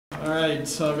right,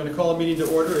 so I'm going to call a meeting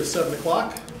to order at 7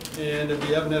 o'clock. And if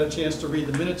you haven't had a chance to read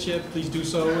the minutes yet, please do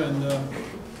so, and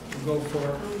we'll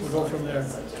go from there.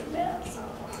 Such a mess.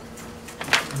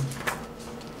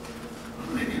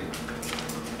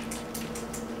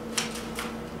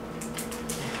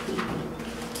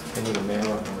 I need a mirror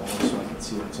on the wall so I can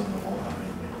see what's on the wall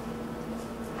behind me.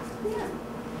 Yeah.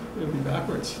 It'll be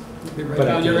backwards. It'll be right But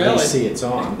I down can your at alley. least see it's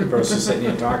on versus sitting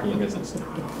here talking because it's not.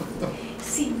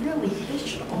 See, really, this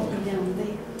should all be down there.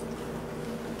 And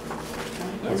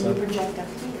What's you that? project up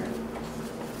here.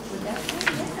 Would that work?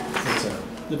 Yeah. It's a,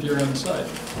 If you're on the side.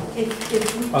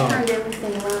 If we Oh. turned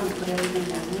everything around and put everything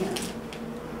down here,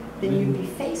 then you'd be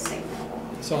facing that wall.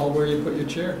 It's all where you put your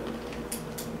chair.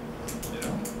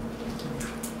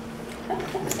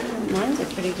 Mine's a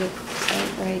pretty good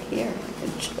site right here.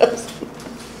 It just.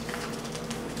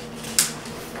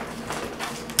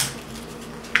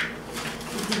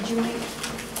 Did you make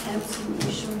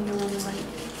absolutely sure you're on the right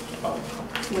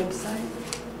website?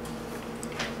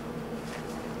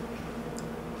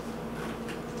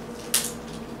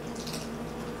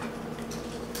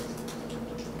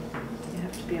 You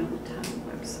have to be on the town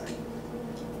website.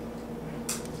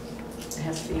 It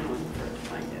has to be on for it to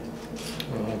find it.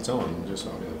 well, it's on, just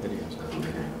all the other videos now.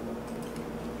 Okay.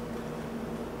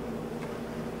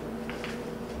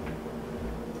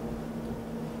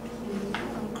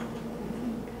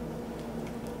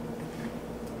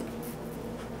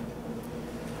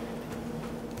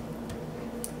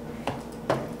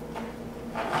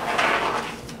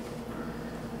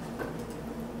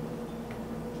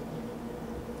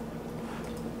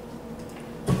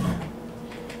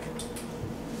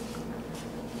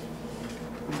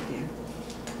 Right there.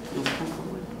 No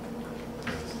problem.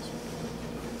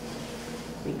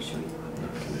 Make sure you're on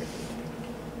that connected.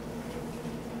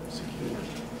 Secure.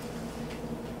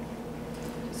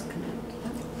 Disconnect.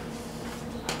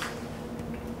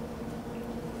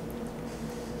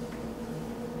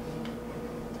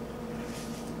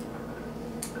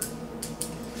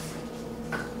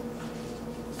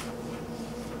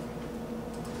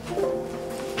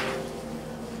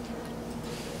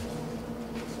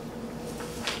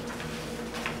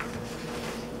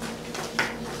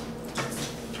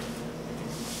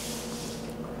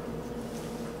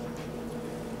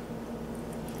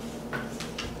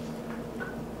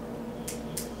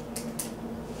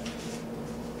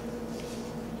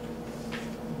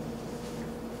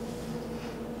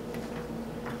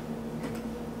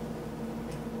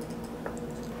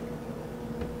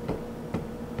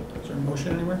 Is there a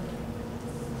motion anywhere?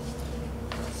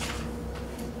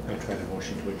 I tried a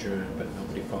motion to adjourn, but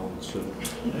nobody followed suit.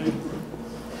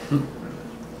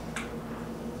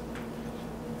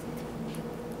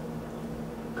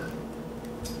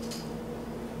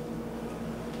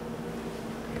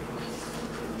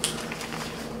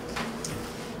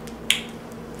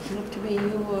 It'll have to be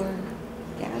you or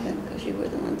Gavin, because you were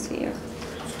the ones here.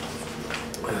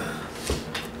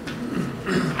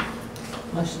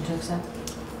 Motion to accept?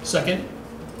 Second?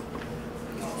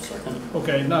 Second.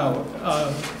 Okay, now,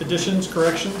 additions,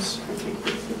 corrections?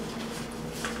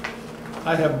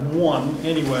 I have one,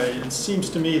 anyway. It seems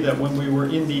to me that when we were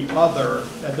in the other,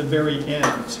 at the very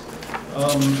end,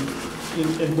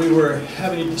 and we were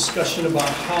having a discussion about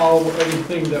how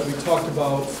everything that we talked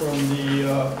about from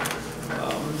the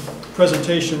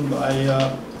presentation by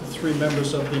the three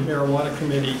members of the marijuana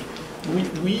committee,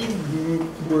 we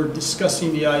were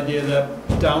discussing the idea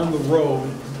that down the road,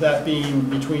 that being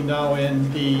between now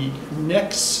and the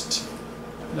next,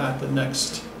 not the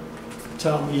next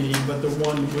town meeting, but the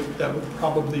one that would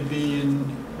probably be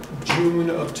in June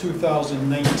of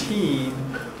 2019,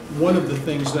 one of the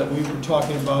things that we were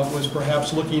talking about was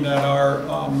perhaps looking at our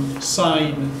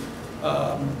sign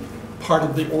part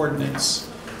of the ordinance.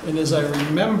 And as I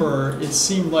remember, it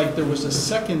seemed like there was a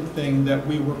second thing that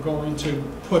we were going to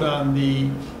put on the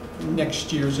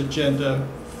next year's agenda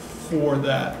for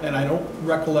that, and I don't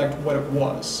recollect what it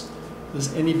was.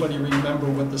 Does anybody remember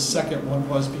what the second one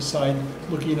was beside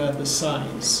looking at the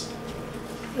signs?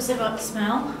 Was it about the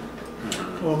smell?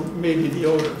 Well, maybe the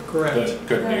odor, correct?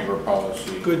 Good neighbor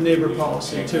policy. Good neighbor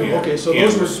policy, too. And- Okay, so and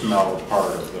those the were- smell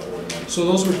part of the ordinance. So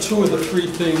those were two of the three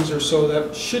things or so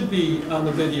that should be on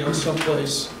the video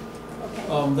someplace,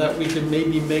 that we can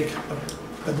maybe make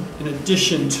an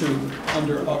addition to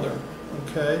under other,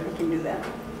 okay? We can do that.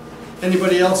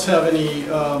 Anybody else have any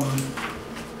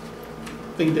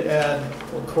thing to add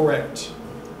or correct?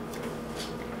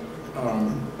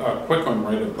 A quick one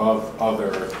right above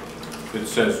other, it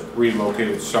says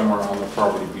relocated somewhere on the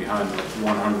property behind the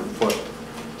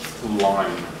 100-foot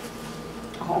line.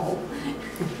 Oh.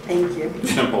 Thank you.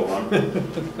 Simple one.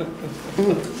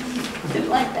 Didn't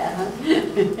like that, huh?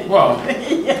 Well,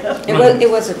 It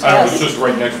was a I was test. just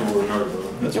right next to what we were talking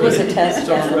about. That's It was right. a test,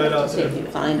 Jumps yeah, right out see if there. you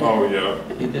find it. Oh, yeah.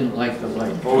 He didn't like the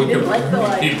light. Well, we Didn't could like the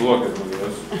light. keep looking at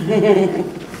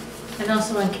this. And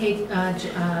also on Kate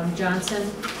Johnson,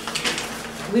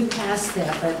 we passed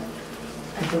that, but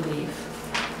I believe.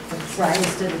 It's Right.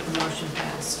 listed that the motion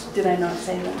passed. Did I not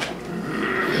say that?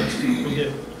 Okay. We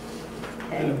did,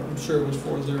 Okay, and I'm sure it was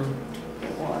 4-0.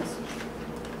 it was.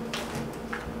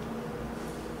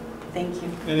 Thank you.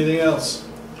 Anything else?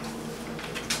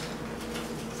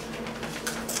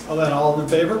 All then, all in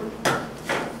favor? 1,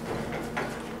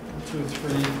 2,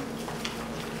 3.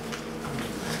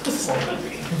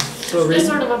 So They read,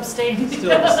 sort of abstained.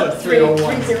 still, it's like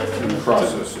 301. In the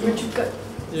process. Richard got,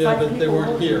 Yeah, but they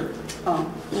weren't here. oh.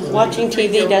 Watching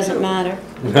TV doesn't matter.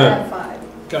 We had 5.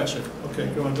 Gotcha. Okay,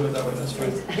 go and do it that way, that's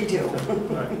fine. I do. All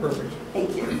right, perfect.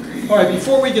 Thank you. All right,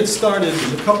 before we get started,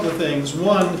 there's a couple of things.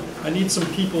 One, I need some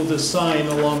people to sign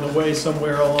along the way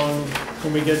somewhere along,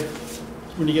 when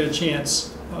you get a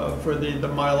chance, for the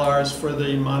Mylars for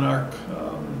the Monarch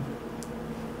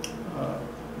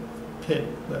pit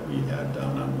that we had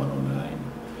down on 109.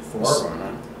 4 of them,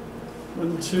 huh?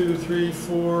 1, 2, 3,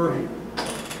 4,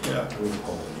 yeah.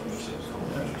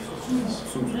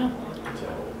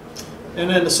 And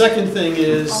then the second thing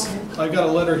is, I got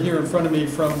a letter here in front of me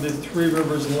from the Three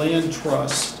Rivers Land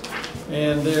Trust,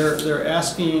 and they're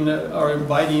asking, or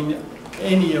inviting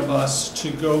any of us to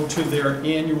go to their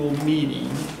annual meeting,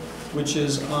 which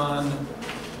is on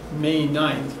May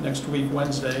 9th, next week,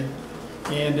 Wednesday,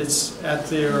 and it's at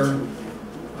their,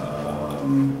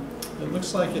 it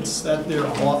looks like it's at their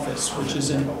office, which is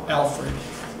in Alfred.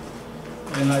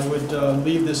 And I would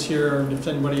leave this here, if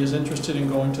anybody is interested in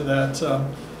going to that,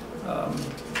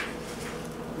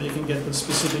 they can get the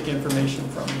specific information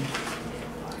from me.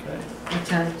 Okay. What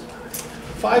time?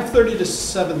 5:30 to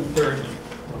 7:30.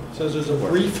 Says there's a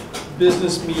brief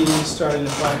business meeting starting at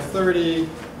 5:30,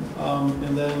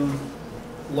 and then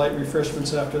light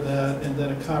refreshments after that, and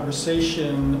then a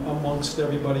conversation amongst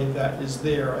everybody that is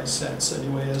there, I sense,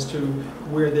 anyway, as to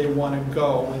where they want to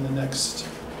go in the next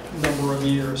number of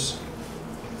years.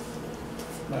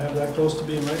 I have that close to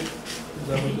being right? Is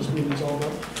that what this meeting is all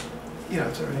about? Yeah,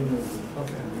 it's already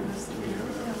Okay.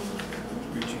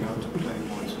 reaching out to planning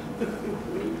boards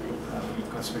and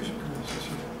conservation committees.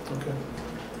 Okay.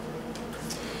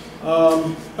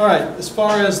 All right, as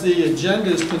far as the agenda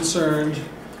is concerned,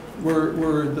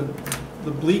 we're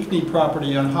the Bleakney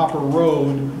property on Hopper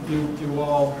Road. You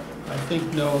all, I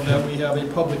think, know that we have a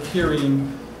public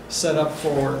hearing set up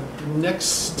for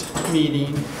next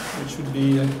meeting, which would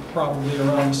be probably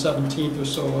around the 17th or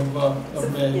so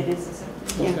of May. It is,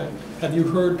 yeah. Okay. Have you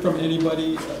heard from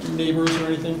anybody, neighbors or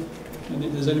anything?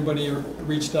 Has anybody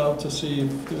reached out to see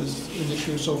if there's an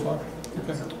issue so far?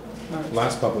 Okay. All right.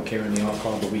 Last public hearing, they all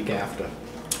called the week after.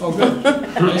 Oh, good.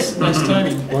 Nice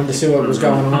timing. Wanted to see what was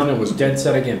going on and was dead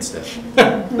set against it.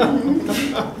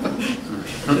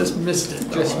 Just missed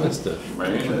it. Just missed it.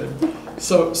 Right? Good.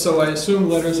 So I assume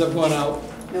letters have gone out.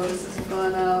 Notices have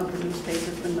gone out, the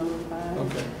newspaper's been notified.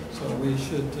 Okay, so we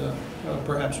should,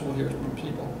 perhaps we'll hear from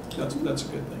people. That's a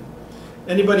good thing.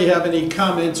 Anybody have any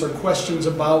comments or questions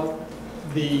about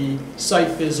the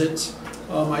site visit?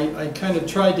 I kind of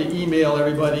tried to email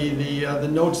everybody the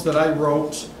notes that I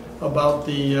wrote about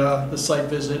the site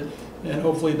visit, and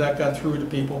hopefully that got through to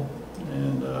people.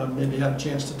 And maybe had a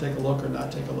chance to take a look or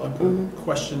not take a look, or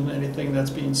question anything that's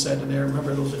being said in there.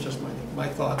 Remember, those are just my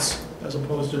thoughts, as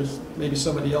opposed to maybe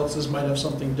somebody else's might have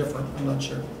something different. I'm not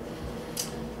sure.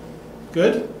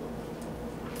 Good?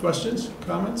 Questions,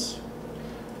 comments?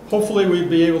 Hopefully we'd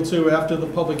be able to, after the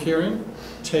public hearing,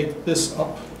 take this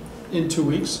up in 2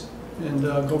 weeks and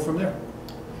go from there.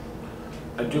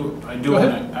 I do Go want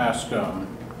ahead. to ask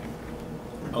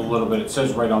a little bit. It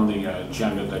says right on the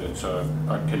agenda that it's a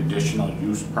conditional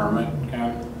use permit,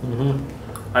 Ken.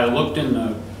 Mm-hmm. I looked in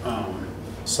the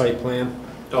Site plan?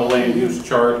 land use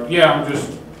chart. Yeah,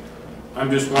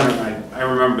 I'm just wondering, I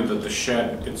remember that the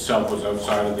shed itself was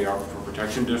outside of the Aquifer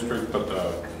Protection District, but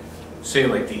say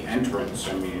like the entrance,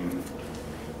 I mean,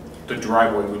 the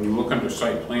driveway, when you look under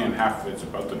site plan, half of it's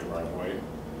about the driveway.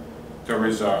 There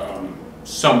is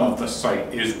some of the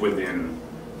site is within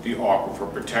the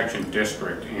Aquifer Protection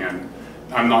District, and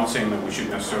I'm not saying that we should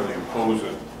necessarily impose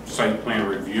a site plan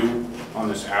review on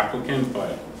this applicant,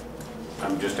 but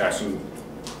I'm just asking,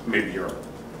 maybe you're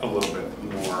a little bit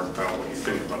more about what you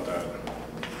think about that.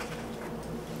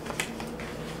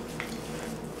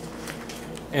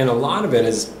 And a lot of it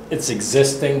is, it's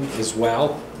existing as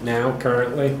well now,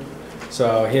 currently.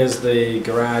 So here's the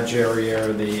garage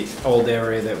area, the old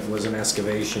area that was an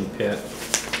excavation pit.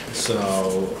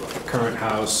 So current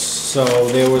house. So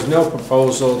there was no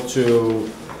proposal to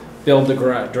build the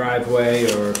driveway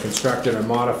or construct it or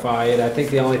modify it. I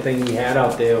think the only thing he had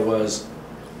out there was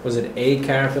it a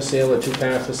car for sale or 2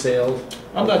 cars for sale?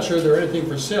 I'm not sure there anything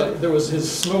for sale. There was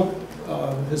his snow,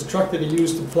 his truck that he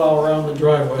used to plow around the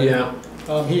driveway. Yeah.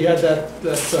 He had that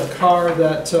car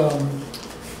that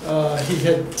he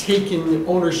had taken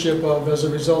ownership of as a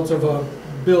result of a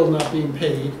bill not being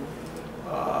paid.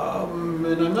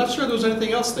 And I'm not sure there was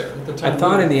anything else there at the time. I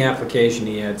thought in the application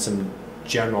he had some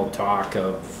general talk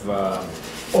of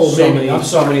Oh, so maybe, many, I'm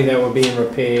so sorry. many that were being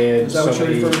repaired, Is that what so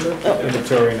you're many referring to?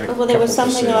 inventory and a Well, there was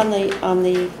couple for something sale. on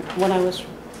the, when I was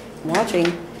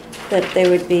watching, that there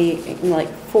would be like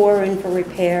 4 in for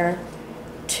repair,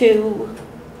 2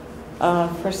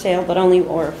 for sale, but only,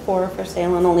 or 4 for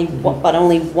sale and only, but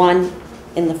only 1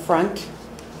 in the front.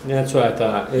 Yeah, that's what I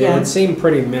thought. Yeah. It seemed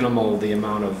pretty minimal, the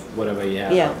amount of whatever you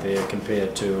have Yeah. out there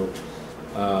compared to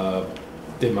the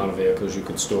amount of vehicles you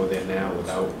could store there now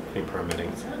without any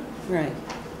permitting. Right.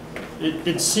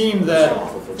 It seemed that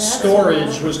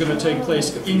storage was going to take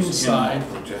place inside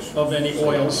of any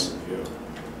oils.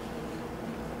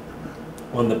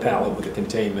 On the pallet with the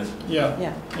containment Yeah,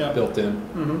 Yeah. yeah. built in.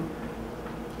 Mhm.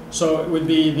 So it would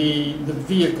be the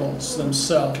vehicles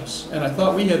themselves. And I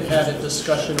thought we had had a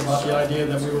discussion about the idea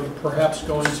that we were perhaps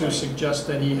going to suggest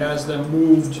that he has them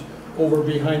moved over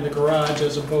behind the garage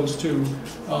as opposed to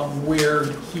where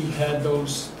he had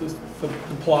those, the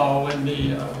plow and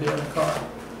the other car.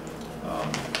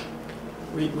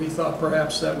 We thought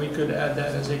perhaps that we could add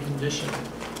that as a condition.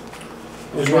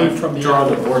 Just Away want from to the draw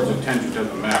the board's attention to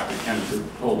the map, we can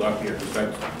hold up here,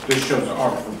 because this shows the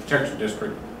Aquifer Protection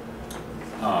District,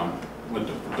 with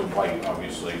the white,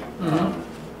 obviously. Mhm.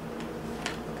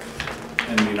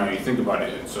 And, you know, you think about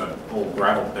it, it's an old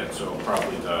gravel pit, so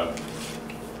probably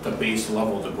the base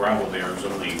level of the gravel there is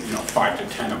only, 5 to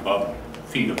 10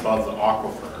 feet above the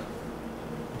aquifer.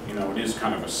 You know, it is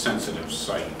kind of a sensitive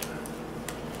site.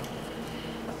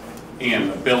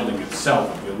 And the building itself,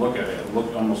 if you look at it, it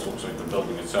almost looks like the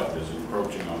building itself is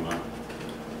encroaching on the,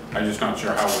 I'm just not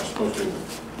sure how we're supposed to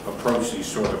approach these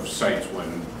sort of sites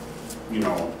when,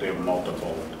 they have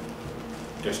multiple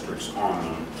districts on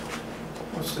them.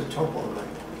 What's the topo like?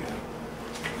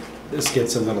 This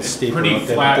gets a little It's steeper pretty up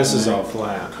there, flat but this is and all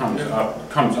flat.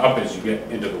 Comes up as you get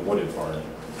into the wooded part.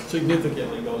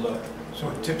 Significantly goes up. So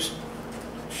it tips,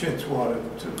 sheds water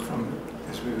from,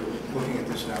 as we were looking at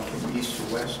this now, from east to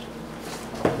west?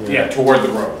 Yeah, toward the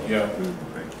road, yeah.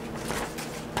 Right.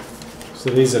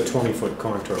 So these are 20-foot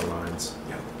contour lines.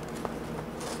 Yeah.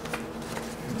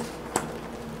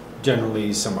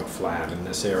 Generally somewhat flat in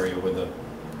this area with a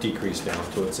decrease down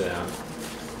towards that.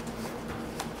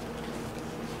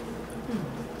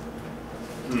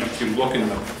 And if you look in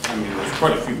there's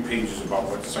quite a few pages about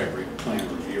what site plan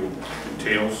review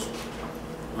entails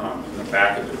in the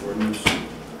back of the ordinance.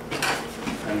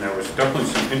 And there was definitely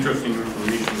some interesting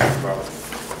information about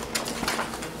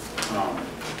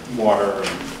water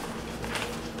and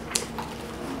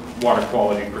water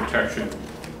quality protection,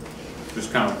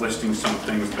 just kind of listing some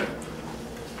things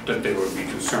that they would be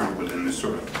concerned with in this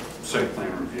sort of site plan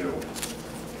review.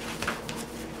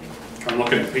 I'm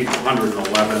looking at page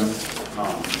 111,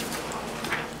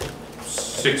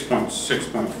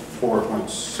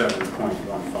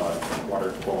 6.6.4.7.15,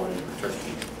 water quality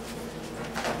protection.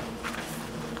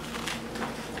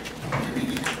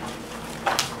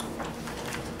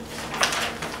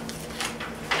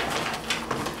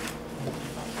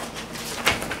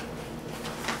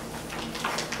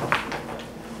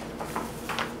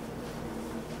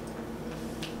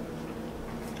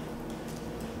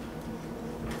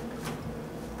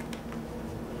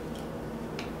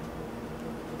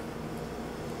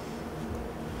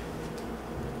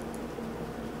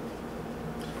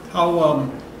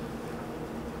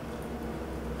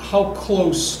 How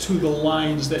close to the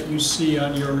lines that you see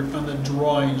on the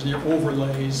drawings, your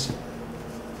overlays?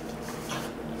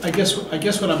 I guess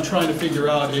what I'm trying to figure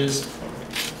out is,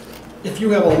 if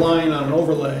you have a line on an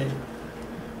overlay,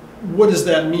 what does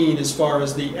that mean as far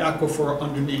as the aquifer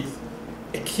underneath?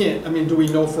 It can't, do we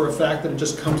know for a fact that it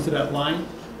just comes to that line?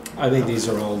 I think these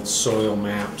are old soil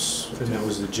maps, and that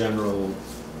was the general,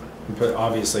 but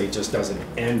obviously it just doesn't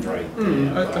end right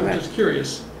there. I'm just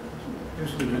curious.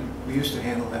 We used to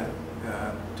handle that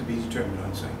to be determined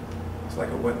on site. It's like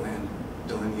a wetland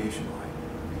delineation line.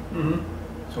 Mhm.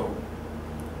 So,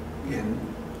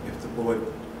 if the board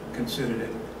considered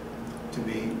it to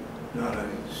be not a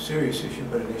serious issue,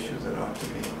 but an issue that ought to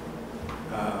be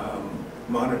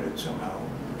monitored somehow,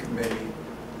 we could maybe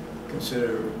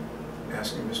consider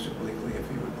asking Mr. Bleakley if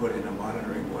he would put in a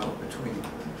monitoring well between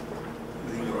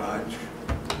the garage,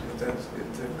 if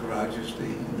the garage is the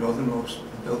northernmost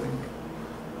building,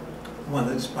 one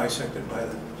that's bisected by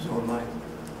the zone line?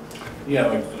 Yeah,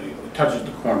 like, it touches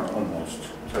the corner almost,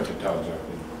 it's hard to tell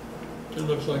exactly. It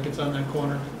looks like it's on that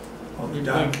corner. Oh, the You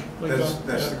dock, blink that's on,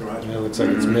 the yeah. garage. It looks like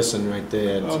it's missing right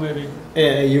there. Oh, maybe.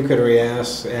 You could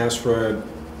ask for an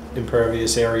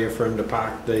impervious area for him to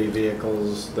park the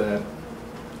vehicles that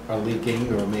are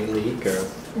leaking or may leak, or,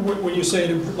 When you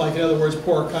say, like, in other words,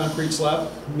 pour a concrete slab?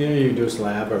 you know, you do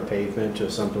slab or pavement or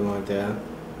something like that.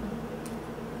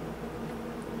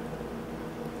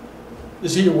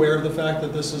 Is he aware of the fact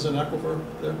that this is an aquifer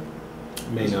there?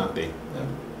 May not be. Yeah.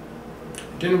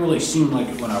 It didn't really seem like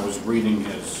it when I was reading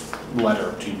his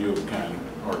letter to you, Ken,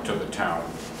 or to the town.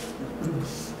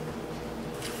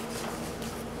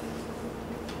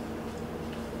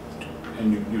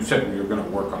 And you said you were gonna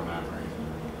work on that, right?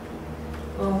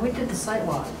 Well, when we did the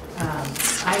sidewalk,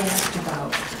 I asked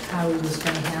about how he was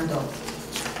gonna handle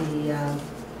the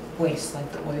waste,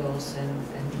 like the oils and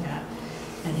that.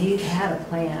 And he had a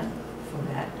plan for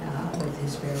that with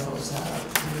his barrels.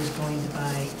 He was going to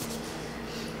buy,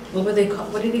 what were they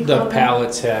called, what did he call The them?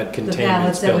 pallets had The pallets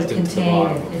containments that would built into the contain,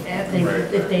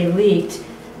 bottom. if they leaked,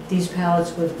 these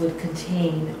pallets would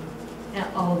contain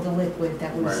all of the liquid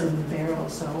that was Right. in the barrel,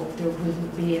 so there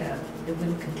wouldn't be it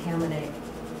wouldn't contaminate.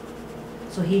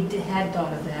 So he had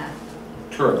thought of that.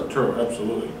 True,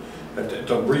 absolutely. But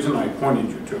the reason I pointed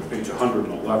you to page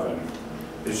 111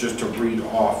 is just to read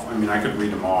off, I mean, I could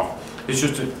read them off. It's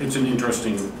just, it's an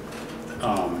interesting,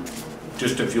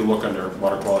 just if you look under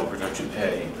Water Quality Protection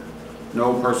A,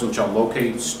 no person shall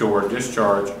locate, store,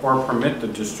 discharge, or permit the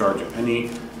discharge of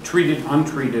any treated,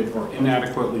 untreated, or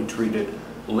inadequately treated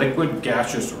liquid,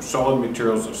 gaseous, or solid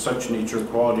materials of such nature,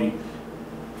 quality,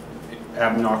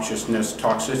 obnoxiousness,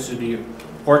 toxicity,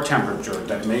 or temperature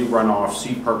that may run off,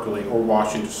 seep, percolate, or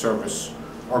wash into surface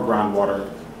or groundwater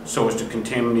so as to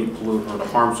contaminate, pollute, or to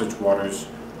harm such waters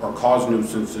or cause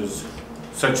nuisances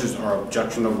such as are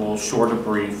objectionable shore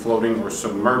debris, floating or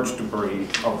submerged debris,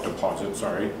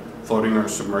 floating or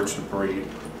submerged debris,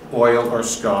 oil or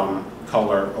scum,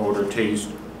 color, odor, taste,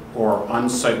 or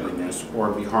unsightliness,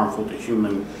 or be harmful to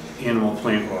human, animal,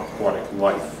 plant, or aquatic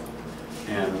life.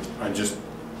 And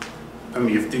I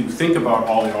mean, if you think about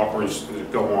all the operations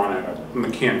that go on at a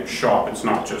mechanic shop, it's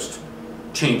not just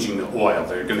changing the oil.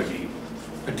 They're going to be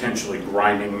potentially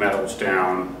grinding metals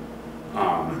down,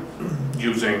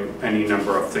 using any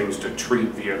number of things to treat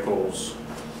vehicles,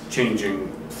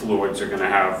 changing fluids. They're going to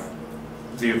have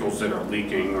vehicles that are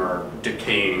leaking or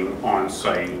decaying on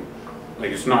site.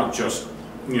 Like, it's not just,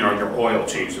 you know, your oil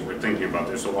change that we're thinking about.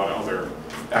 There's a lot of other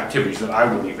activities that I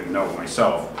wouldn't even know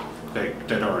myself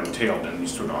that are entailed in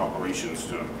these sort of operations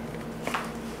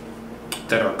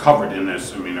that are covered in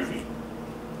this. I mean, if you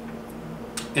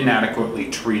inadequately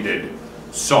treated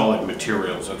solid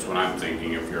materials, that's what I'm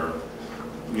thinking. If you're,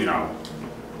 you know,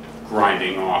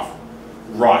 grinding off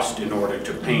rust in order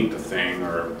to paint the thing,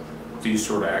 or these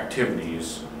sort of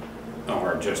activities,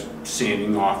 or just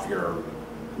sanding off your,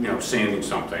 you know, sanding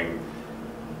something,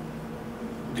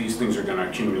 these things are going to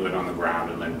accumulate on the ground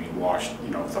and then be washed, you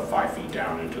know, 5 feet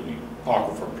down into the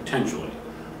aquifer potentially.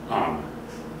 And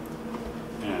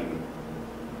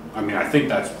I mean, I think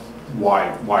that's why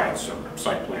it's a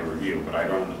site plan review, but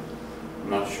I'm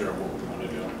not sure what we want to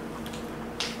do.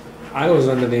 I was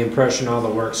under the impression all the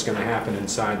work's gonna happen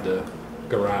inside the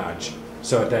garage.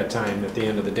 So at that time, at the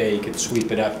end of the day, you could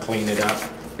sweep it up, clean it up,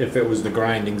 if it was the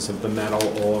grindings of the metal,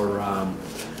 or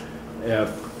if,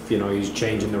 you know, he's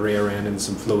changing the rear end and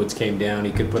some fluids came down,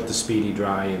 he could put the speedy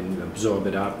dry and absorb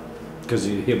it up, because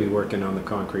he'll be working on the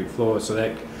concrete floor. So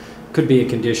that could be a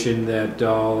condition, that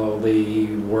all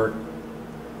the work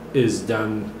is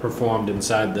done, performed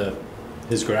inside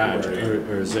his garage, Right.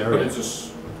 or his But area. it's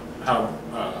just how,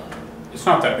 it's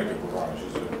not that big a garage,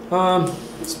 is it?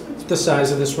 It's the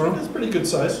size of this room. It's pretty good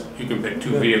size. You can fit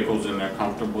 2 vehicles in there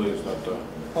comfortably, is that the?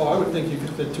 Oh, I would think you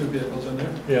could fit 2 vehicles in there.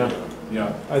 Yeah.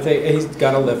 Yeah. I think he's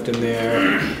got a lift in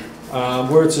there.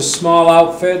 Where it's a small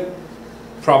outfit,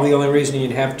 probably the only reason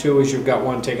you'd have 2 is you've got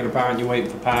one taken apart and you're waiting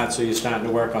for parts, so you're starting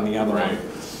to work on the other Right. one.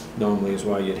 Normally is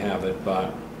why you'd have it,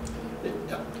 but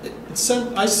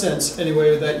I sense,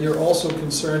 anyway, that you're also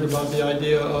concerned about the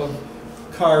idea of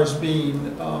cars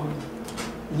being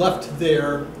left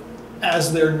there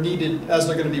as they're needed, as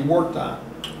they're going to be worked on.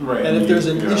 Right. And if there's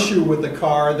an Yeah. issue with the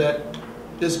car that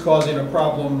is causing a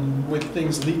problem with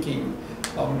things leaking,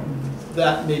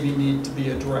 that maybe need to be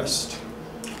addressed.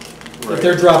 If Right.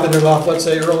 they're dropping it off, let's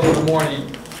say early in the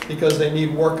morning, because they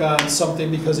need work on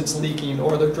something because it's leaking,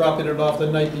 or they're dropping it off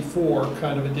the night before,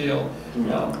 kind of a deal.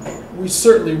 We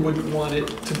certainly wouldn't want it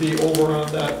to be over on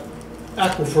that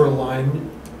aquifer line,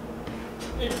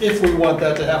 if we want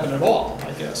that to happen at all,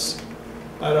 I guess.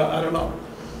 I don't know.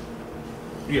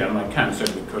 Yeah, and like Ken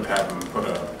said, we could have them put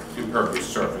a impervious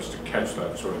surface to catch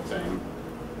that sort of thing.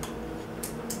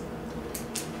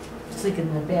 It's leaking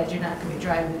in the bed, you're not gonna be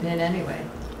driving it in anyway.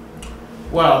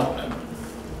 Well,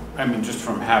 I mean, just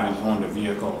from having owned a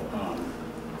vehicle,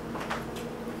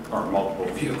 or multiple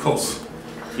vehicles,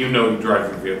 you know you drive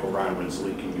your vehicle around when it's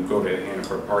leaking. You go to the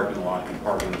Hannaford parking lot and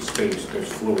park in the space,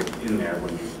 there's fluid in there.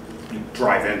 When you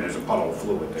drive in, there's a puddle of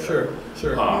fluid there. Sure,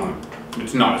 sure.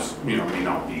 It's not as, may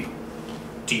not be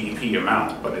DEP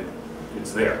amount, but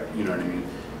it's there, you know what I mean?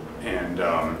 And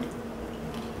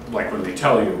like when they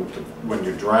tell you that when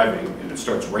you're driving and it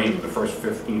starts raining, the first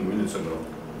 15 minutes of the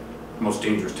most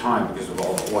dangerous time because of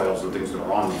all the oils and things that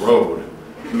are on the road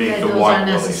make the water really slippery. Those aren't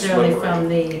necessarily from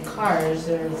the cars,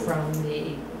 they're from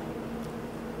the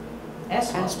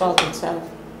asphalt. Asphalt itself.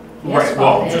 Right,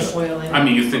 well, Asphalt just, and oil in I it.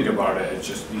 mean, you think about it, it's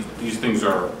just, these things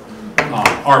are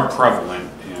prevalent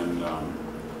and,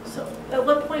 So at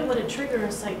what point would it trigger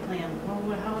a site plan?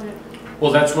 Or how would it?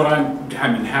 well, that's what I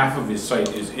mean, half of his site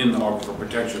is in the Aquifer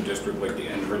Protection District, like the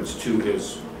entrance to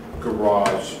his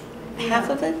garage. Half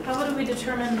of it? How would we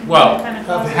determine Well, what kind of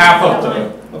cost? half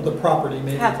of Of the property,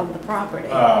 maybe. Half of the property.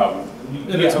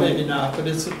 Maybe it's maybe not, but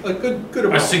it's a good a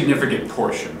amount. significant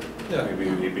portion, Yeah.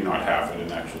 maybe not half of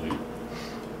it actually.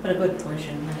 But a good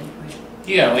portion, right?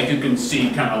 Yeah, like you can see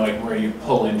kind of like where you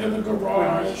pull into the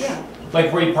garage. Yeah.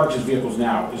 Like where he parks his vehicles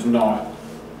now is not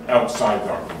outside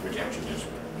the Aquifer Protection District.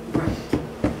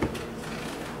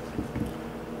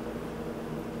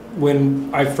 When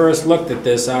I first looked at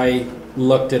this, I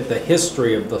looked at the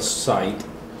history of the site.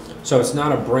 So it's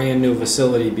not a brand-new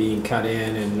facility being cut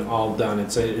in and all done.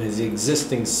 It's an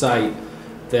existing site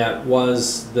that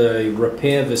was the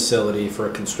repair facility for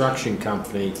a construction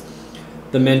company.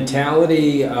 The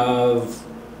mentality of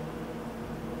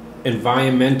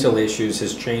environmental issues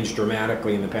has changed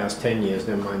dramatically in the past 10 years,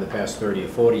 never mind the past 30 or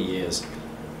 40 years.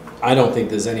 I don't think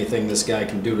there's anything this guy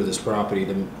can do to this property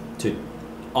to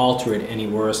alter it any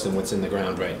worse than what's in the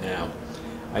ground right now.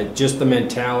 Just the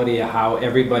mentality of how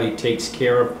everybody takes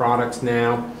care of products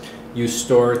now. You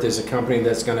store it, there's a company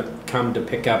that's gonna come to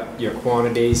pick up your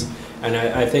quantities. And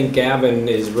I think Gavin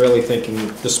is really thinking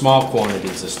the small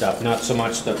quantities of stuff, not so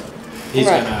much that he's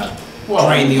Right. gonna Well,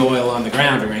 drain the oil on the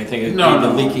ground or anything. It'd No, be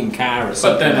the no. leaking car or But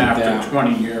something then like that. after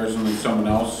 20 years and then someone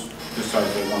else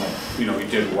decides they want to, you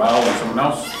did well and someone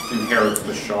else inherits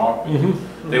the shop.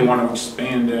 They want to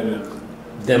expand it and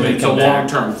Then they it's a come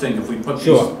back. long-term thing. If we put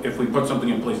Sure. if we put something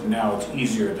in place now, it's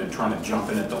easier than trying to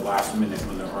jump in at the last minute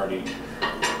when they're already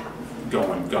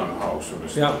going gung-ho, so to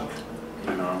speak. Yeah.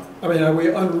 You know? I mean, are we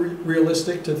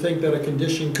unrealistic to think that a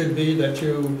condition could be that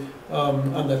you,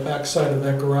 on the back side of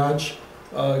that garage,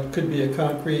 could be a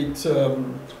concrete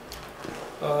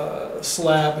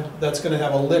slab that's gonna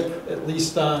have a lip at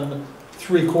least on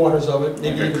 3/4 of it,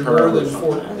 maybe Like a even curb more or than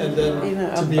four, something. and then Even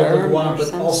a to be able to berm go on, or but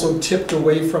something. also tipped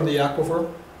away from the aquifer,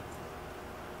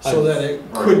 so that it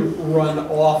couldn't run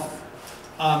off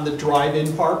on the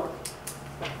drive-in part.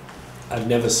 I've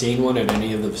never seen one at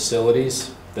any of the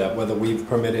facilities that whether we've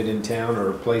permitted in town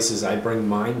or places I bring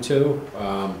mine to.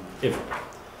 If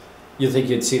you think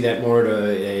you'd see that more at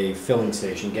a filling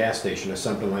station, gas station or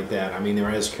something like that. I mean,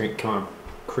 there is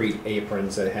concrete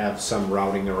aprons that have some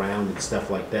routing around and stuff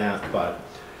like that, but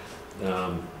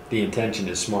the intention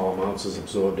is small amounts is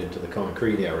absorbed into the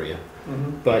concrete area.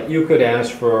 But you could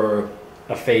ask for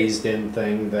a phased-in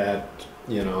thing that,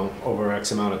 over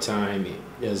X amount of time,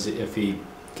 as if he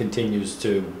continues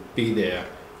to be there,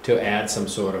 to add some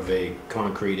sort of a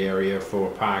concrete area for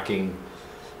parking,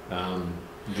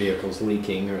 vehicles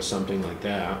leaking or something like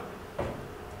that.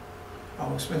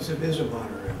 How expensive is a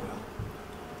monitoring well?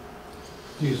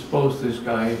 Do you suppose this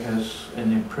guy has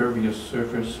an impervious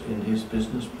surface in his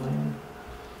business plan?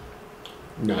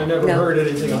 I never No. heard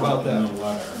anything about In that. the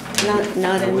letter.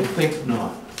 Not I in, would think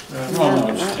not. Well, no, not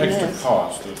it's in extra this.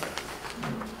 cost.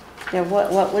 Yeah,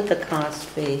 what would the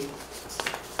cost be?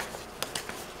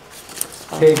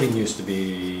 Paving used to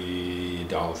be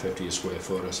 $1.50 a square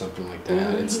foot or something like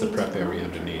that. It's the prep area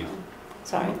underneath.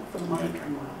 Sorry, The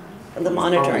monitoring well. the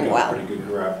monitoring Probably got well. pretty good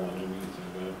gravel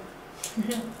underneath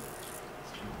it,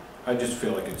 but I just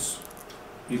feel like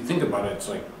you think about it, it's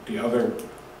like the other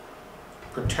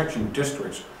protection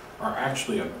districts are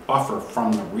actually a buffer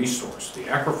from the resource. The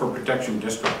Aquifer Protection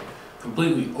District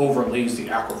completely overlays the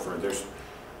aquifer.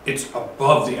 It's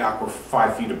above the aquifer,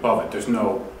 5 feet above it. There's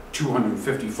no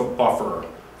 250-foot buffer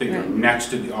that you're Right.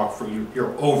 next to the aquifer,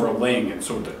 you're overlaying it,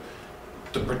 so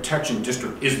the protection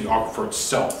district is the aquifer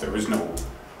itself, there is no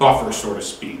buffer, so to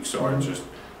speak, so I just,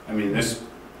 I mean, this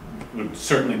would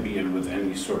certainly be in with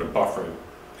any sort of buffer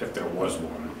if there was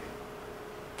one.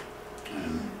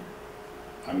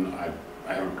 And I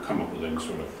haven't come up with any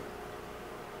sort of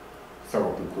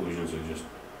thorough conclusions, I just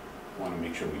want to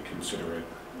make sure we consider it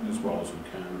as well as we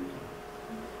can.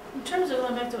 In terms of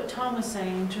going back to what Tom was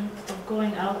saying, in terms of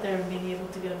going out there and being able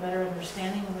to get a better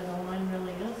understanding of where the line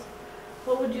really is,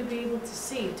 what would you be able to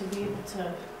see, to be able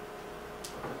to?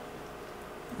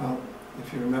 Well,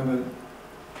 if you remember,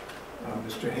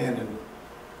 Mr. Hannon,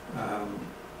 what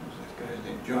was that guy's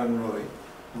name? John Roy.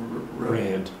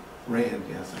 Rand. Rand,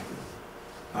 yeah, thank you.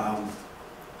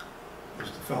 Was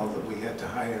the fellow that we had to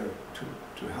hire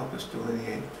to help us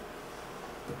delineate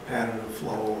the pattern of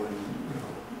flow and,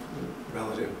 the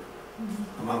relative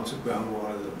amounts of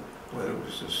groundwater, whether it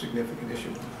was a significant issue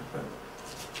or not. But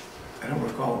I don't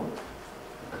recall,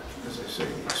 as I say,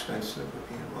 the expense that would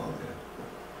be involved there.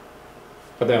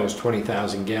 But that was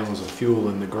 20,000 gallons of fuel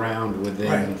in the ground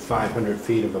within Right. 500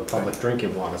 feet of a public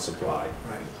drinking water supply.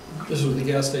 Right. This was the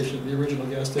gas station, the original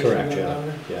gas station Correct, down yeah.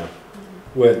 there? Yeah,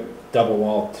 with double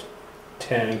wall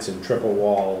tanks and triple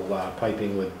wall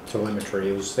piping with telemetry.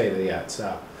 It was state of the art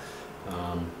stuff.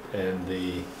 And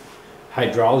the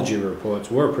hydrology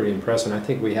reports were pretty impressive. I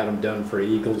think we had them done for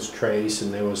Eagles Trace,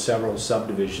 and there were several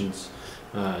subdivisions.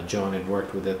 John had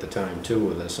worked with at the time too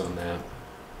with us on that.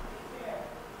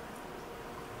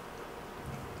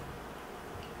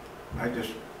 I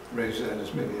just raised that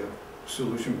as maybe a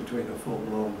solution between a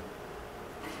full-blown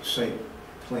site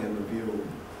plan review,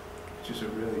 which is a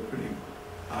really pretty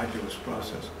arduous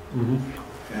process, and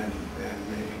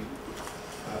maybe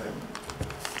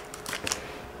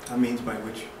a means by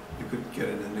which you could get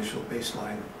an initial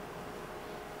baseline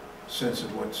sense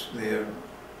of what's there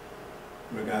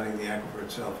regarding the aquifer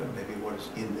itself and maybe what is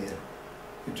in there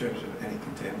in terms of any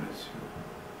contaminants.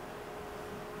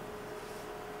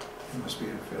 It must be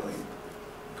a fairly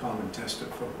common tester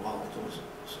for volatiles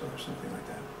or something like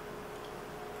that.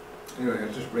 Anyway,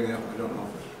 I'll just bring it up. I don't know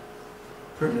if it's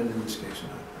pertinent in this case or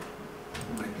not.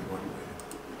 It might be one way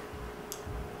to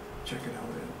check it out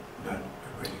and not a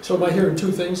great. So am I hearing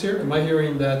two things here? Am I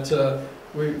hearing that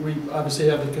we obviously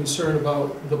have the concern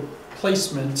about the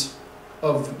placement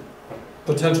of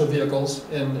potential vehicles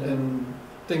and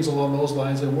things along those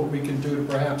lines, and what we can do to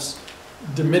perhaps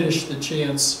diminish the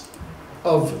chance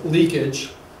of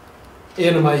leakage?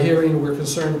 And am I hearing we're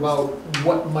concerned about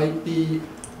what might be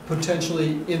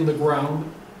potentially in the ground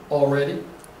already?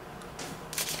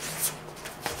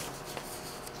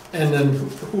 And then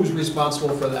who's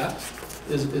responsible for that?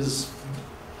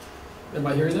 Am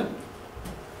I hearing that?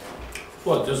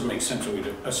 Well, it doesn't make sense that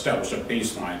we'd establish a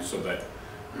baseline so that,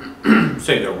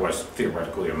 say there was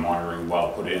theoretically a monitoring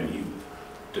well put in,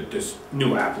 that this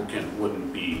new applicant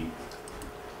wouldn't be,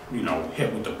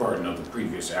 hit with the burden of the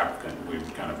previous applicant. We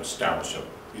would kind of establish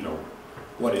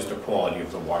what is the quality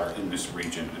of the water in this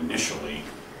region initially,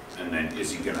 and then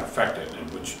is he gonna affect it, and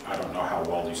which, I don't know how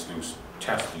well these things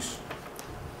test these,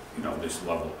 this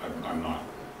level. I'm not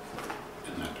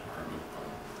in that department.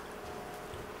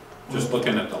 Just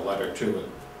looking at the letter too,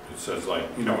 it says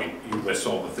he lists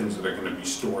all the things that are gonna be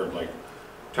stored, like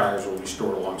tires will be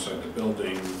stored alongside the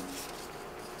building,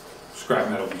 scrap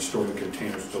metal will be stored in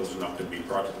containers filled enough to be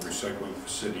brought to the recycling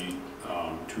facility,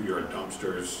 2-yard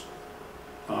dumpsters.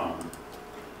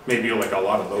 Maybe a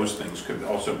lot of those things could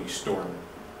also be stored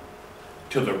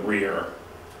to the rear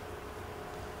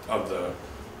of the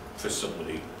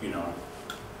facility,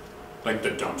 like the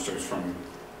dumpsters from,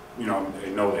 I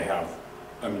know they have,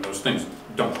 those things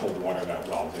don't hold water that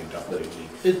well, they definitely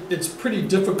leak. It's pretty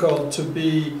difficult to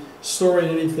be storing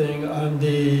anything on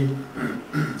the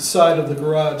side of the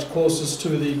garage closest to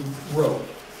the road.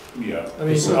 Yeah. I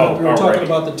mean, we were talking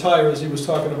about the tires, he was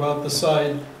talking about the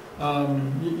side,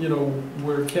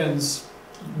 where Ken's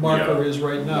marker is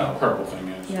right now. That purple thing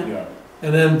is, Yeah. yeah.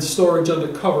 And then storage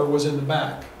under cover was in the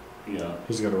back. Yeah.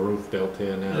 He's got a roof built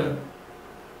here now. Yeah.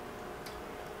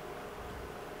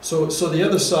 So the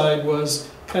other side was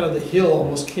kind of the hill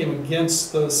almost came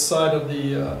against the side of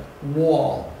the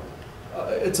wall.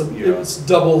 It's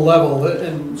double level,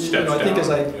 and I think as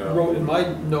I wrote in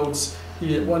my notes,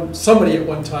 somebody at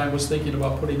one time was thinking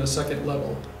about putting a second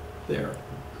level there.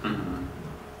 Mm-hmm.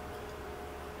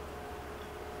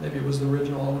 Maybe it was the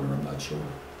original owner, I'm not sure.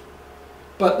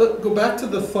 But go back to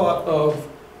the thought of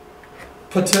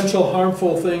potential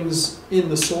harmful things in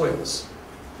the soils.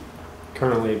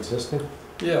 Currently existing?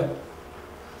 Yeah.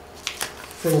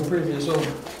 From a previous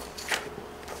owner.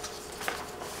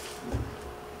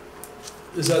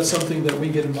 Is that something that we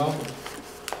get involved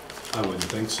with? I wouldn't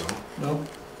think so. No?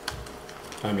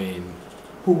 I mean,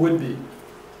 Who would be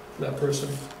that person?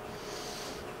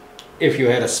 if you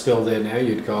had a spill there now,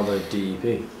 you'd call the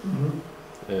DEP. Mhm.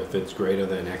 If it's greater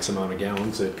than X amount of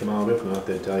gallons, they'd come out. If not,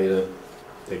 they'd tell you to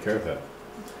take care of it.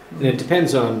 And it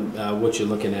depends on what you're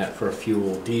looking at for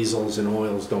fuel. Diesels and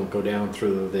oils don't go down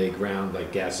through the ground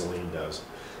like gasoline does,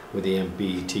 with the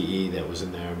MBTE that was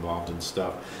in there involved and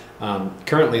stuff.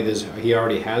 Currently, he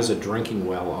already has a drinking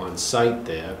well on site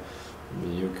there.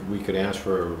 We could ask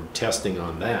for testing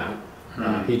on that.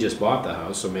 He just bought the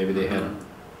house, so maybe they had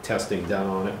testing done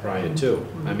on it prior to.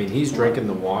 I mean, he's drinking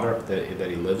the water that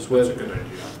he lives That's a with, good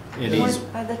idea. and he's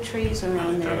What are the trees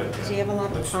around there? Does he have a lot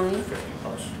of That's pine? 50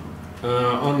 bucks.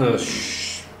 on the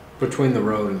between the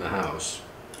road and the house.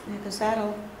 Because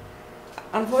that'll,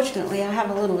 unfortunately, I have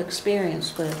a little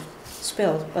experience with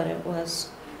spills, but it was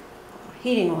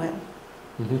heating oil.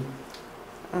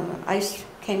 Ice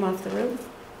came off the roof,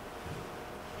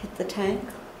 hit the tank,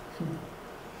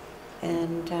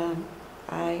 and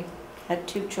I had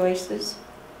two choices.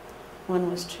 One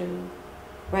was to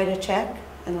write a check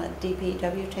and let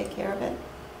DPW take care of it,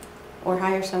 or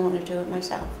hire someone to do it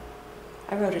myself.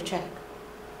 I wrote a check.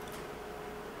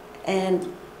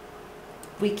 And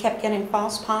we kept getting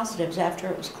false positives after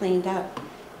it was cleaned up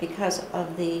because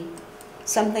of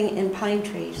something in pine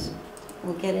trees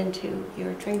will get into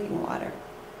your drinking water,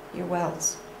 your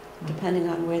wells, depending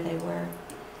on where they were.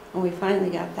 And we finally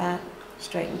got that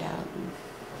straightened out,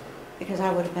 because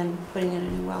I would have been putting in a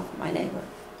new well for my neighbor.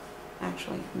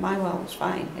 Actually, my well was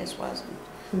fine, his wasn't.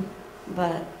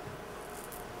 But,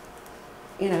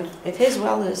 you know, if his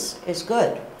well is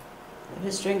good, if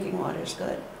his drinking water is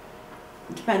good,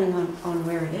 depending on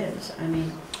where it is, I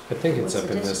mean, I think it's What's up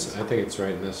the in this. distance? I think it's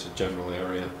right in this general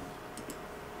area.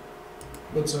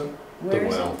 What's that? where The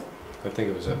is well. it? I think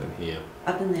it was up in here.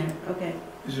 Up in there, okay.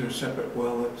 Is there a separate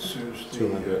well that serves the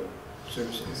 200.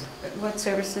 services? What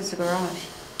service is the garage?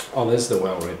 Oh, there's the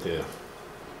well right there.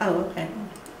 Oh, okay.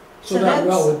 So So that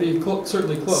well that's- would be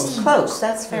certainly close. Close,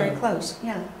 that's very Yeah. close,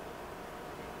 yeah,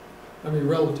 I mean,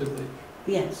 relatively.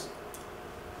 yes.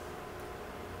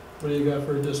 What do you got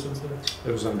for a distance there?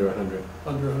 It was under 100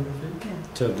 Under 100 feet?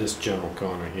 Yeah, to this general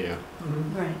corner here.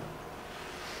 Mhm. right,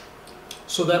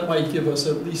 So that might give us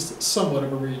at least somewhat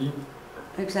of a reading.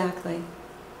 exactly.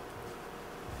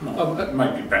 Well, it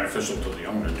might be beneficial to the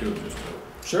owner too, just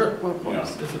to. Sure. Well, Yeah.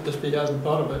 If he hasn't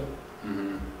thought of it.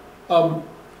 Mhm.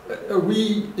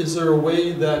 Is there a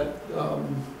way that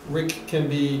Rick can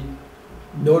be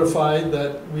notified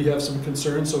that we have some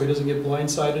concerns so he doesn't get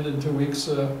blindsided in 2 weeks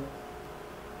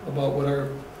about what our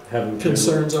Have him come in-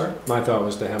 concerns are? My thought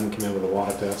was to have him come in with a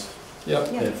water test Yep,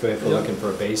 Yeah. if we're Yeah. looking for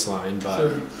a baseline, but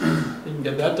sure. You can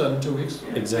get that done in 2 weeks.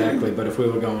 exactly. But if we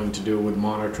were going to do with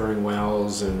monitoring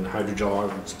wells and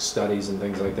hydrogeologic studies and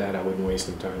things like that, I wouldn't waste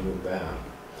some time with that.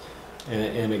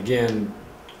 And again,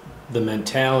 the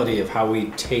mentality of how we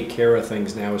take care of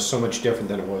things now is so much different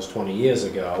than it was 20 years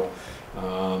ago.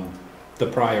 The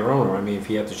prior owner, I mean, if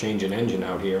he had to change an engine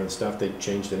out here and stuff, they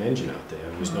changed an engine out there.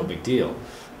 It was no big deal.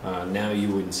 Now you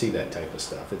wouldn't see that type of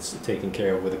stuff. It's taken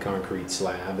care of with a concrete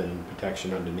slab and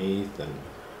protection underneath. And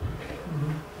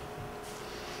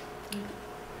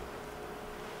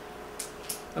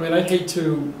I mean, I'd hate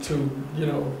to,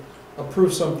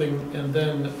 approve something and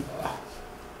then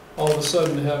all of a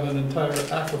sudden have an entire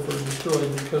aquifer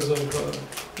destroyed because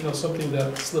of, something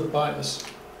that slipped by us.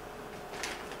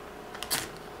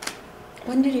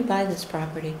 When did you buy this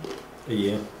property? a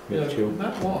year, maybe Yeah, two.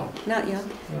 not long, Not yet.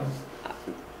 no.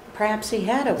 Perhaps he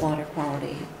had a water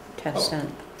quality test Oh.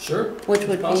 done, Sure, which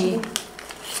would be possible.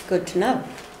 good to know.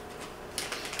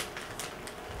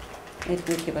 It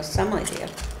would give us some idea.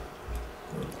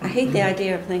 I hate the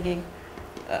idea of thinking,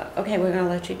 okay, we're gonna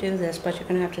let you do this, but you're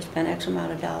gonna have to spend X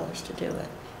amount of dollars to do it.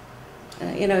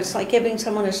 It's like giving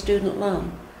someone a student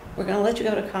loan. We're gonna let you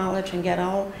go to college and get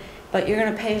all, but you're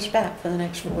gonna pay us back for the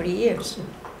next 40 years,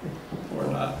 Or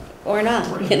not. or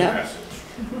not, you know?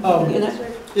 Um, You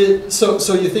know?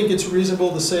 So you think it's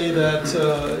reasonable to say that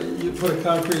you put a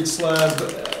concrete slab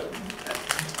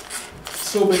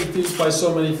so many feet by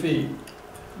so many feet?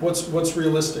 What's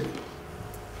realistic?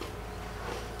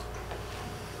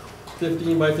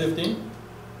 15 by 15?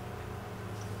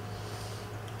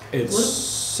 It's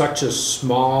such a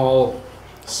small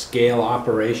scale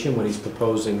operation what he's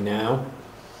proposing now.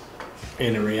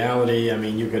 And in reality, I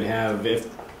mean, you could have, if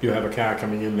you have a car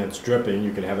coming in that's dripping,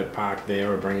 you could have it parked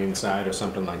there or bring inside or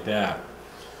something like that.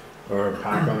 Or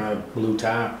park on a blue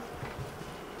top,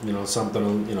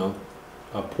 something,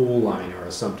 a pool liner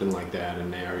or something like that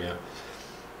in the area.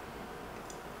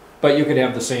 But you could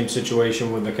have the same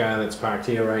situation with the car that's parked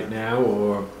here right now,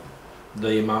 or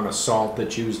the amount of salt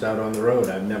that's used out on the road.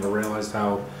 I've never realized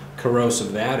how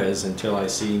corrosive that is until I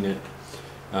seen it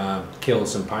kill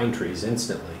some pine trees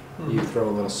instantly. Mhm. You throw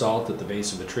a little salt at the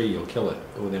base of a tree, you'll kill it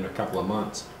within a couple of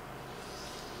months.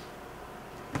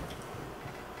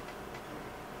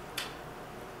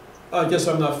 I guess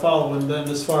I'm not following then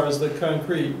as far as the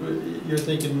concrete. You're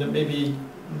thinking that maybe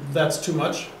that's too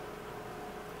much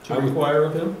to I would- require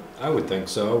of him? I would think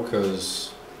so,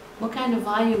 because, What kind of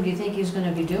volume do you think he's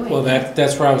gonna be doing? well,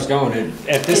 that's where I was going.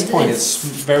 At this point, It's-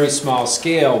 it's very small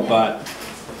scale, but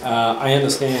I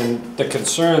understand the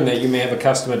concern that you may have a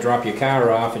customer drop your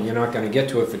car off and you're not gonna get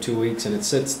to it for 2 weeks and it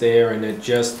sits there and it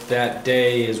just, that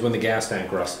day is when the gas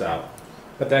tank rusts out.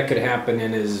 But that could happen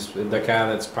in the car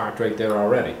that's parked right there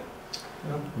already.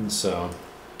 Yeah. And so,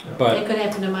 It but, could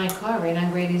happen to my car right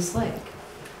on Grady's Lake.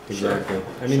 exactly.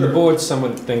 I mean, the Sure. board,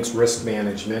 someone thinks risk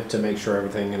management to make sure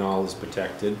everything and all is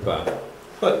protected, but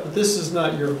But this is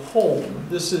not your home.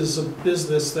 This is a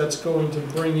business that's going to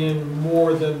bring in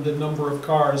more than the number of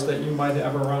cars that you might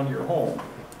have around your home,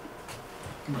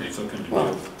 He's looking to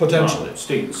Well, do potentially.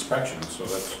 state inspection, so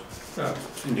that Yeah.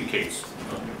 indicates,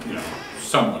 you know,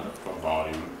 somewhat of a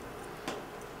volume.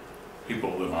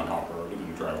 People who live on Hopper Road, you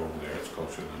can drive over there, it's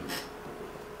closer than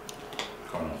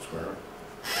Conneaut Square.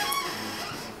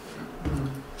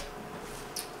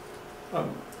 Um,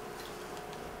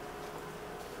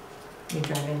 You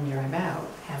drive in, drive out,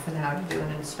 half an hour to do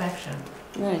an inspection.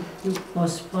 Right.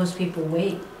 Most people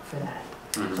wait for that.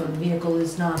 So Mhm. the vehicle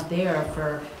is not there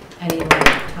for any length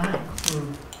of time.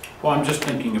 mm, Well, I'm just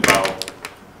thinking about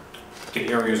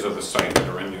the areas of the site that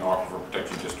are in the Aquifer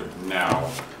Protection District now.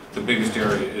 The biggest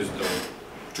area is the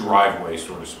driveway,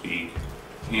 so to speak,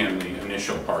 and the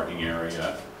initial parking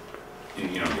area,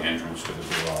 and, you know, the entrance to the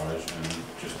garage, and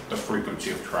just the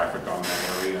frequency of traffic on that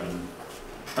area. And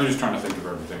I'm just trying to think of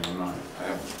everything. I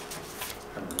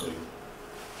haven't really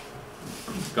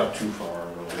got too far,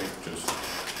 really.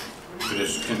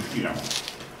 Just, you know,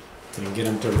 you can get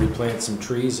them to replant some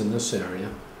trees in this area.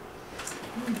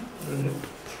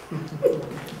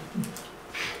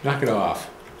 Knock it off.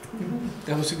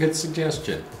 That was a good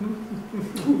suggestion.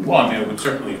 well, I mean, it would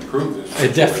certainly improve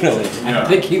this. Definitely. Yeah. I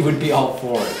think he would be all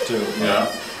for it too. Yeah,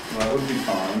 well, that would be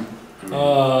fine. I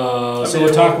mean, So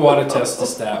we'll talk water test to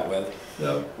start with.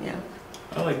 yeah, Yeah.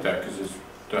 I like that because it's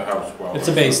the house, well. It's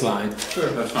a baseline. sure.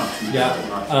 That's not too Yeah, bad,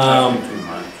 not exactly too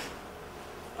much.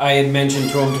 I had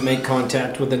mentioned to him to make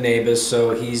contact with the neighbors,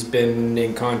 so he's been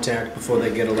in contact before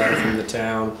they get a letter from the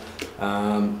town.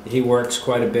 He works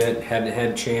quite a bit, hadn't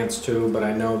had a chance to, but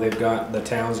I know the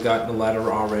town's gotten a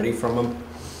letter already from him.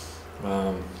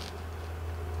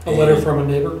 A letter and- from a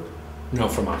neighbor? No,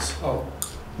 from us. Oh,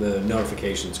 The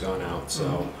notification's gone out,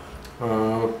 so.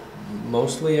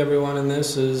 Mostly everyone in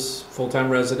this is full-time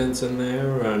residents in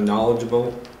there,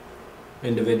 knowledgeable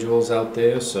individuals out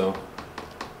there, so.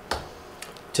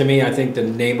 To me, I think the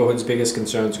neighborhood's biggest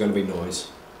concern is gonna be noise.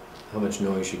 How much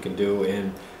noise you can do,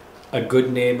 and a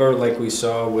good neighbor, like we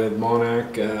saw with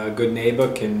Monarch, a good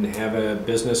neighbor can have a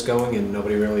business going and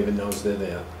nobody really even knows they're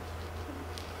there.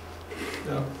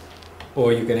 yeah.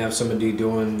 Or you can have somebody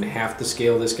doing half the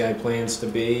scale this guy plans to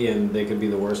be, and they could be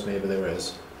the worst neighbor there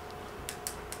is.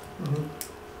 Mhm.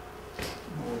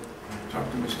 Talk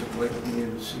to Mr. Blakely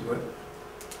and see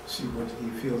what he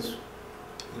feels,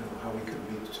 you know, how we could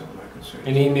meet some of my concerns.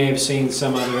 And he may have seen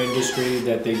some other industry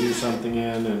that they do something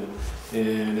in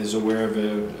and is aware of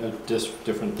a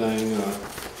different thing.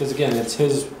 Because again, it's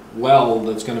his well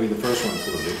that's gonna be the first one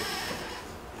polluted.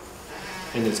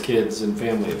 And his kids and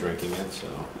family are drinking it, so.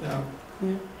 Yeah,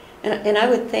 And I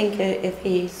would think if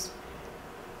he's,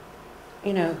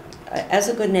 you know, as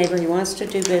a good neighbor, he wants to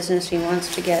do business, he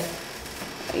wants to get,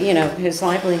 you know, his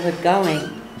livelihood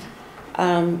going.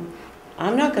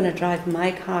 I'm not gonna drive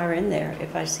my car in there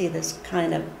if I see this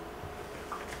kind of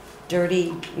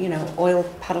dirty, you know, oil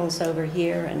puddles over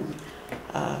here and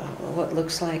what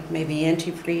looks like maybe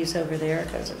antifreeze over there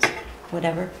because it's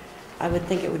whatever. I would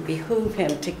think it would behoove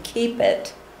him to keep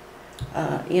it,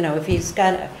 you know, if he's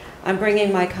got, I'm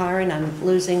bringing my car and I'm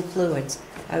losing fluids,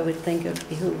 I would think it would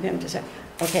behoove him to say,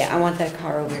 okay, I want that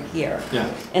car over here Yeah,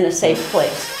 in a safe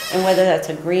place. And whether that's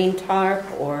a green tarp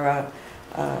or a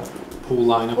pool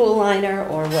liner. pool liner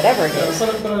or whatever it yeah, is. but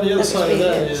on the other That's side of what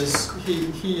that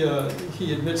he is,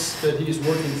 he admits that he's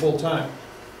working full-time.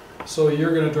 So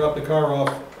you're gonna drop the car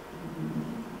off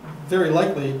very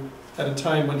likely at a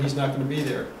time when he's not gonna be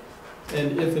there.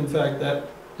 And if in fact that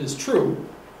is true,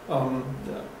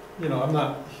 you know, I'm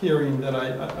not hearing that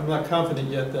I'm not confident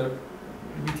yet that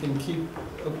we can keep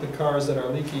the cars that are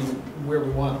leaking where we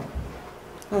want them.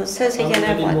 Well, it says he I'm can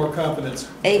have getting what, more confidence.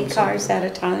 8 from cars somebody.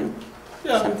 at a time,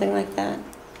 Yeah, something like that.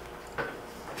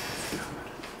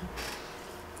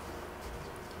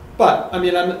 but, I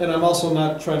mean, I'm also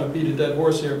not trying to beat a dead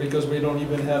horse here, because we don't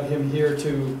even have him here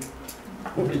to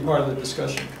be part of the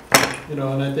discussion. You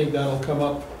know, and I think that'll come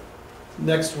up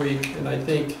next week, and I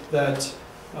think that,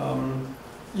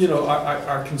 you know,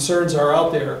 our concerns are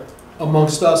out there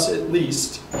amongst us at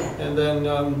least, and then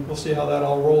we'll see how that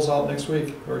all rolls out next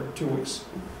week, or 2 weeks.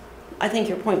 I think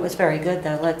your point was very good,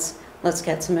 though. Let's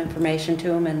get some information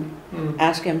to him and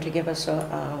ask him to give us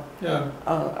Yeah,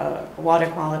 a water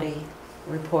quality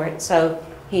report, so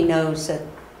he knows that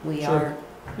we Sure. are,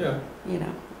 yeah. you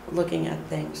know, looking at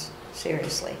things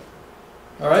seriously.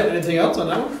 All right, anything else on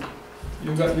that one?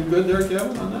 You good there,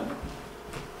 Kevin, on that?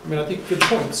 I mean, I think good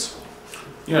points.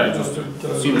 Yeah, it just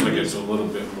seems like it's a little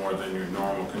bit more than your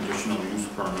normal conditional use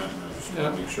permit, and I just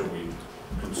want to make sure we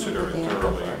consider it Yeah.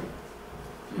 thoroughly.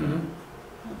 Mhm.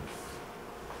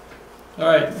 All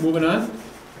right, moving on.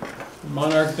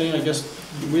 Monarch thing, I guess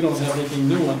we don't have anything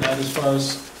new on that as far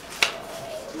as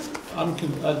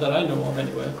that I know of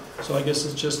anyway. So I guess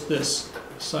it's just this,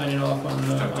 signing off on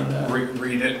Have to that.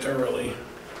 read it thoroughly.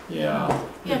 Yeah.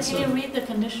 Yeah, It's, can you read the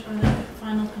condition, or the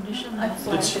final condition? I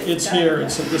thought- It's here,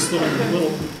 it's this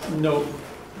little note.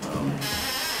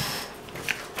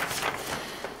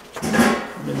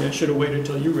 Maybe I should have waited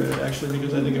till you read it, actually,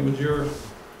 because I think it was your,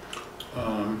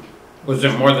 Was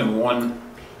there more than one?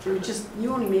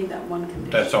 You only made that one condition.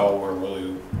 That's all we're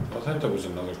really, I thought there was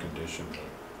another condition,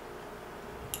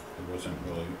 but it wasn't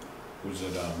really, was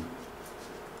it,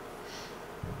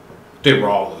 they were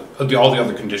all the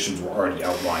other conditions were already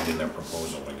outlined in their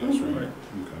proposal, I guess, right? Right.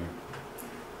 Okay.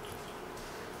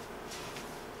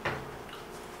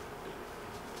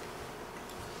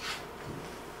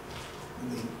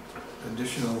 The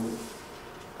additional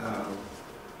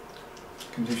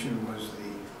condition was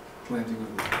the planting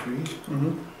of the trees.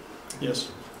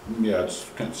 yes. Yeah, it's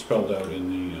kind of spelled out in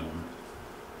the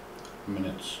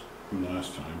minutes from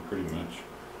last time, pretty much.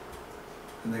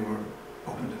 And they were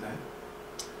open to that.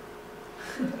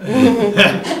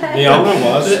 The owner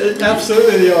was.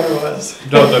 Absolutely, the owner was.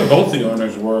 No, both the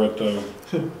owners were at the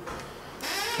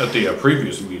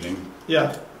previous meeting.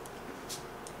 Yeah.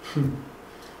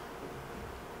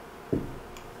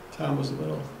 Tom was a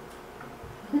little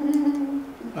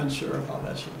unsure of how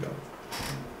that should go.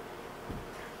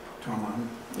 Tom on.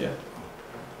 Yeah.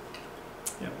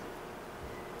 Yeah.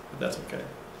 But that's okay.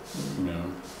 Yeah.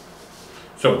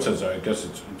 So it says, I guess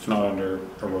it's not under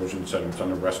erosion setting, it's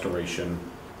under restoration.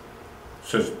 It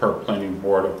says per planning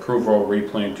board approval,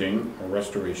 replanting or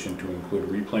restoration to include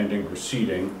replanting or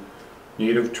seeding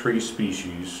native tree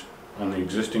species on the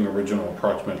existing original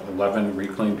approximate 11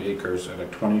 reclaimed acres at a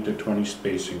 20 to 20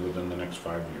 spacing within the next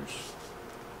 5 years.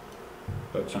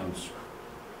 That sounds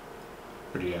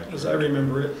pretty accurate. As I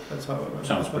remember it, that's how it went.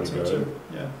 Sounds pretty That's it good. too.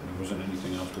 Yeah. There wasn't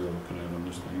anything else we were looking at on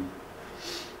this thing.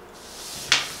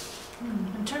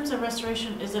 In terms of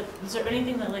restoration, is there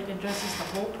anything that like addresses the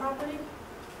whole property?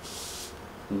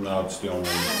 No, it's the only,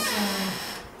 That's,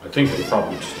 I think they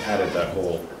probably just added that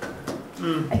whole,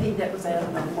 I think that was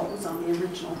added on what was on the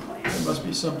original plan. There must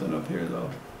be something up here, though.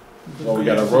 well, we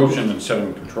got erosion and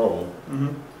sediment control,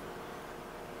 Mhm.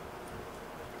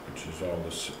 which is all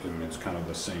this, I mean, it's kind of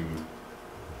the same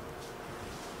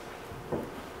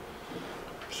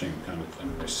kind of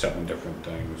thing. There's 7 different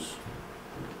things.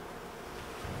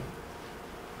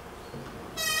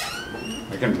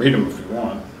 I can read them if you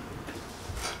want.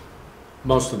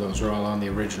 Most of those are all on the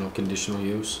original conditional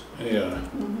use. Yeah.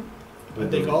 I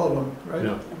think all of them, right?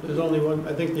 Yeah. There's only one,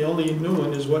 I think the only new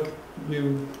one is what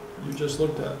you just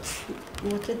looked at.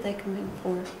 What did they come in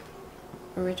for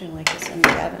originally? Because then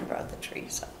Gavin brought the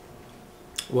trees up.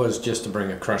 Was just to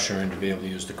bring a crusher in to be able to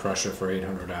use the crusher for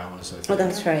 800 hours, I think. Oh,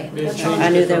 that's right. We had That's changed I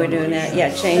it knew they were from- doing that.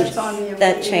 Yeah, changed, That's on the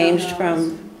that 800 changed hours.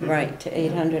 from, right, to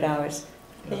 800 hours.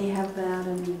 They have that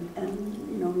and,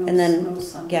 you know, no, And then no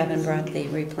Sundays. Gavin brought the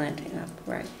replanting up,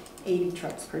 right. 80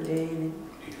 trucks per day.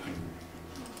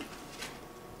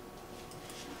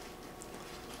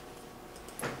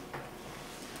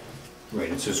 Right,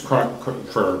 it says for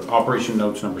operation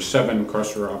notes number 7,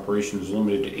 crusher operation is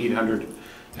limited to 800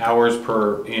 hours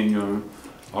per annum.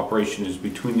 Operation is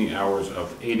between the hours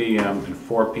of 8 a.m. and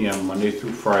 4 p.m. Monday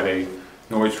through Friday.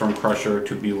 Noise from crusher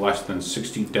to be less than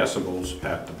 60 decibels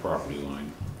at the property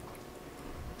line.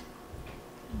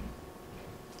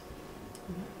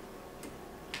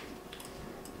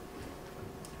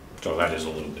 So that is a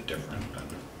little bit different,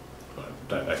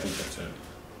 but I think that's it.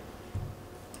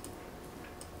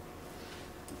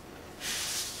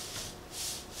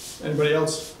 Anybody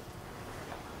else?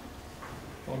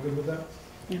 All good with that?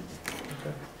 Yeah.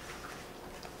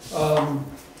 Okay.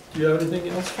 Do you have anything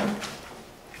else, Ken?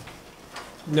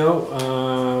 No,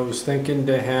 I was thinking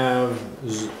to have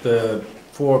the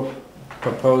 4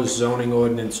 proposed zoning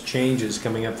ordinance changes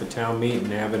coming up for town meeting,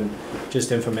 having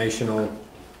just informational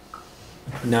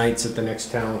nights at the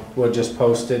next town. We'll just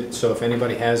post it, so if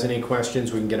anybody has any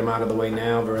questions, we can get them out of the way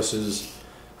now versus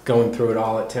going through it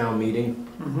all at town meeting,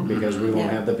 because we won't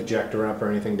Yeah. have the projector up or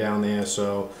anything down there,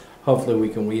 so hopefully we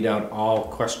can weed out all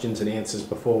questions and answers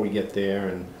before we get there,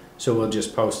 and so we'll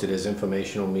just post it as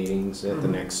informational meetings at the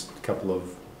next couple of,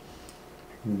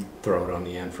 throw it on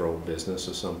the end for old business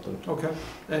or something. Okay,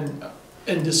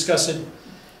 and discuss it,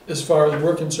 as far as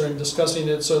we're concerned, discussing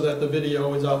it so that the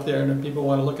video is out there, and if people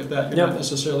want to look at that, you're not Yep.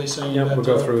 necessarily saying Yeah, that we'll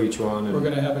go through each one we're and,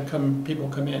 gonna have it people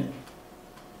come in.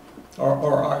 Or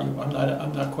are you?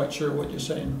 I'm not quite sure what you're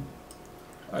saying.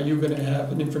 Are you gonna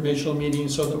have an informational meeting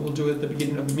so that we'll do it at the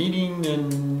beginning of the meeting,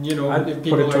 and, you know, if I'd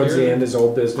people put are it towards the here? end as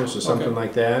old business or something Okay.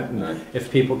 like that, and Alright, if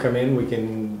people come in, we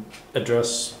can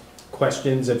address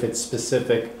questions if it's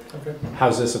specific. okay,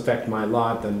 How's this affect my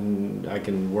lot, then I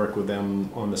can work with them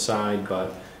on the side,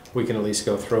 but we can at least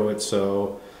go through it,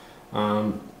 so,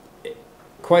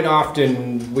 quite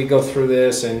often, we go through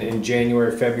this, and in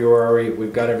January, February,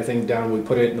 we've got everything done, we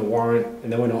put it in the warrant,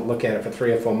 and then we don't look at it for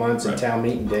 3 or 4 months, and Right. town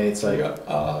meeting day, it's so like, you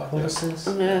got, what was this?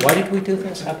 Yeah. Why did we do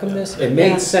this? How come this? It Yeah.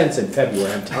 made sense in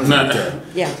February, I'm telling you. it did.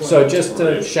 Yeah. So just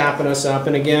to sharpen us up,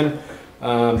 and again,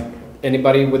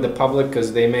 anybody with the public,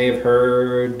 because they may have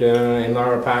heard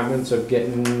in-law apartments of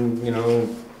getting, you know,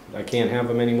 I can't have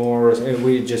them anymore, and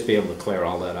we'd just be able to clear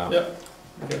all that up. Yep.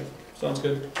 okay, sounds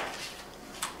good.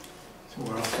 So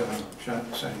we're all set on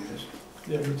signing this.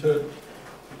 Yeah, me too.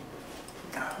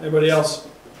 Anybody else?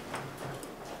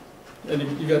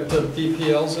 You got the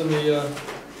DPLs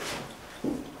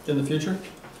in the future?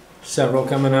 Several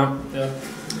coming up. Yeah,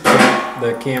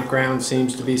 The campground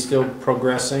seems to be still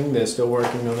progressing, they're still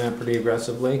working on that pretty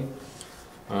aggressively.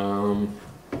 And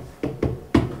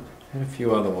a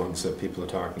few other ones that people are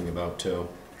talking about too.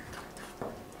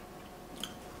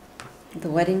 The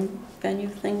wedding venue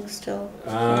thing still?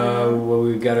 Well,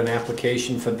 we've got an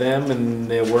application for them, and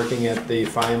they're working at the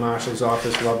fire marshal's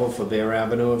office level for their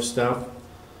avenue of stuff.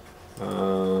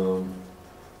 We're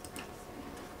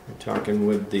talking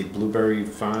with the Blueberry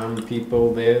Farm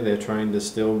people there, they're trying to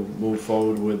still move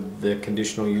forward with the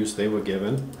conditional use they were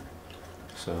given,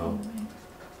 so.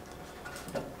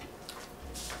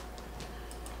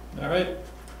 all right.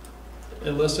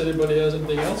 Unless anybody has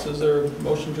anything else, is there a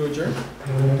motion to adjourn?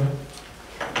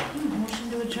 Motion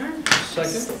to adjourn?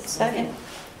 Second? Second.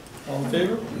 All in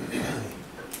favor?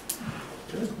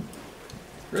 Good.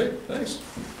 Great, thanks.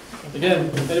 Again,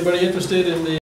 anybody interested in the